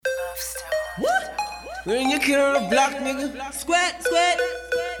What? When you kid on the block, nigga. Squat, squat.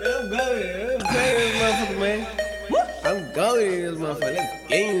 I'm going. I'm playing this motherfucker, man. What? I'm going in this motherfucker. Let's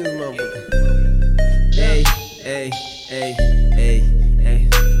game this motherfucker. Hey, hey, hey, hey, hey.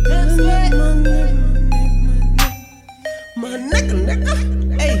 My nigga.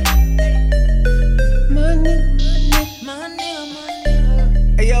 Hey. My nigga.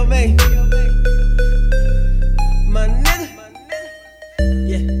 Hey, yo, man. My nigga.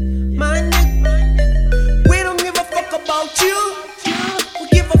 Yeah. My nigga. We don't give a fuck about you. We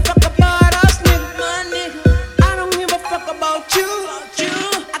give a fuck about us, nigga. My nigga. I don't give a fuck about you.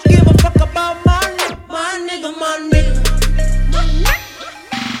 I give a fuck about my nigga. My nigga, my nigga.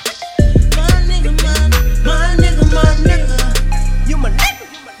 My nigga, my nigga, my nigga. You my nigga.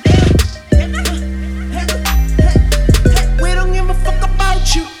 We don't give a fuck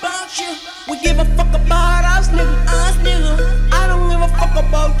about you. We give a fuck about us, nigga. Us, nigga. I don't give a fuck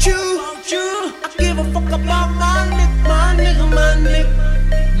about you. I give a fuck about my nigga, my nigga, my nigga.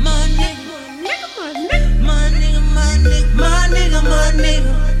 My nigga, my nigga, my nigga, my nigga, my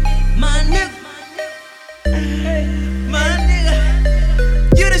nigga, my nigga, my nigga.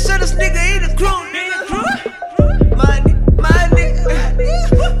 You the shortest nigga in the crew, nigga. My nigga.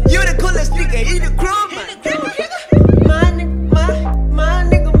 You the coolest nigga in the crew, my nigga.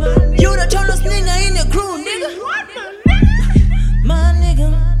 You the tallest nigga in the crew, nigga. My nigga.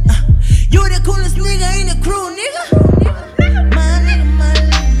 You the coolest nigga in the crew, nigga. My nigga, my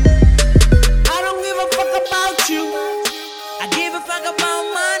nigga. I don't give a fuck about you. I give a fuck about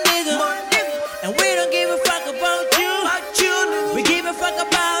my nigga. And we don't give a fuck about you. We give a fuck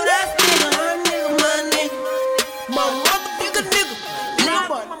about us, nigga. My nigga. My motherfucker nigga.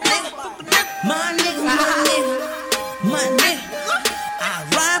 My nigga, my nigga, my nigga. I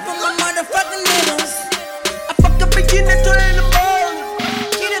ride for my motherfucking niggas. I fuck a bitch in the toilet in the morning.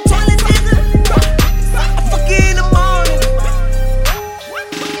 In the toilet, nigga. I fuck you in the morning.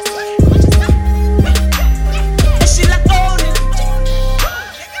 And she like own it.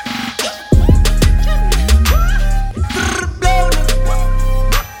 Blown it.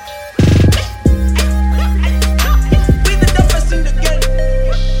 We the toughest in the game.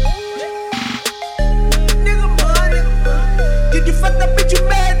 Nigga, money. Did you fuck that bitch you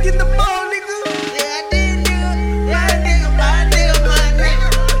mad in the morning, nigga? Yeah, I did, nigga. My nigga, my nigga, my nigga.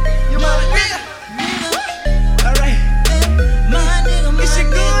 You my nigga. Alright. My nigga, my Is she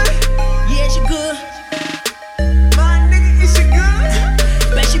nigga. good? Yeah, she good. My nigga, is she good?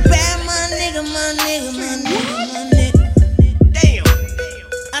 But she bad, my nigga, my nigga, my nigga, my nigga. Damn.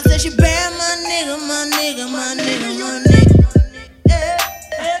 I said she bad, my nigga, my nigga, my nigga, my nigga. Yeah,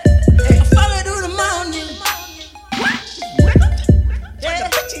 yeah. I fuck her through the morning. Yeah,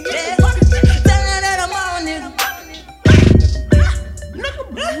 yeah. Tell her that I'm on, nigga.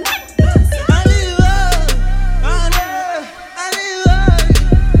 I leave you up. I leave you up.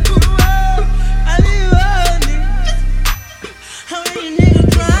 I leave you up, nigga. How many niggas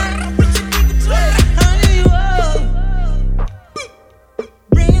try? How leave you up.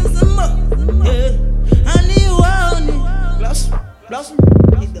 Bring some more. Yeah. I leave you up, nigga. Blossom.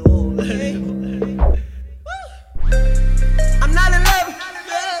 Hit the wall. I'm not in love.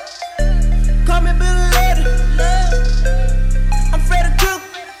 Call me Billy Later. I'm Freddy Krueger.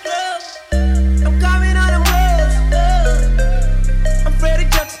 I'm coming on the walls. I'm Freddie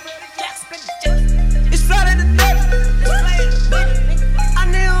Jackson. It's Friday the 13th. I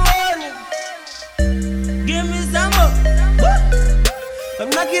need a warning. Give me some more. I'm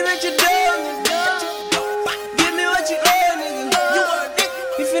knocking at your door, nigga. Give me what you owe, nigga.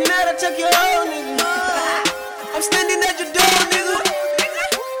 If you're not, I'll check your own, nigga. I'm standing at your door, nigga.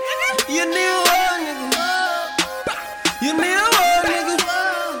 You need a warning, nigga. You need a warning, nigga.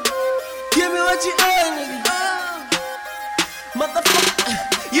 Give me what you owe.